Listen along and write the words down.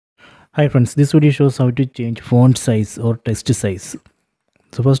Hi friends, this video shows how to change font size or text size.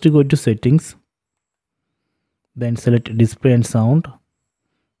 So first you go to settings, then select display and sound,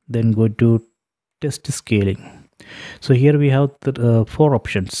 then go to text scaling. So here we have four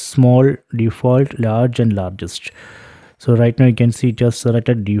options: small, default, large and largest. So right now you can see just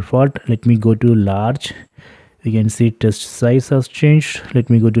selected default. Let me go to large. You can see text size has changed. Let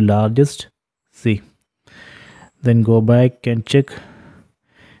me go to largest. See, then go back and check.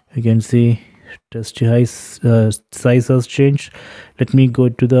 You can see size has changed. Let me go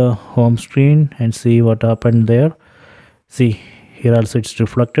to the home screen and see what happened there. See, here also it's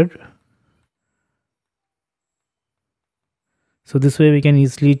reflected. So this way we can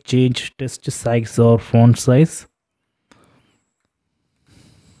easily change text size or font size.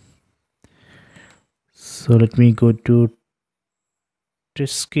 So let me go to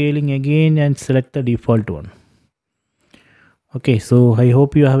text scaling again and select the default one. Okay, so I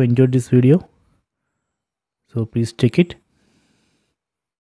hope you have enjoyed this video. So please check it.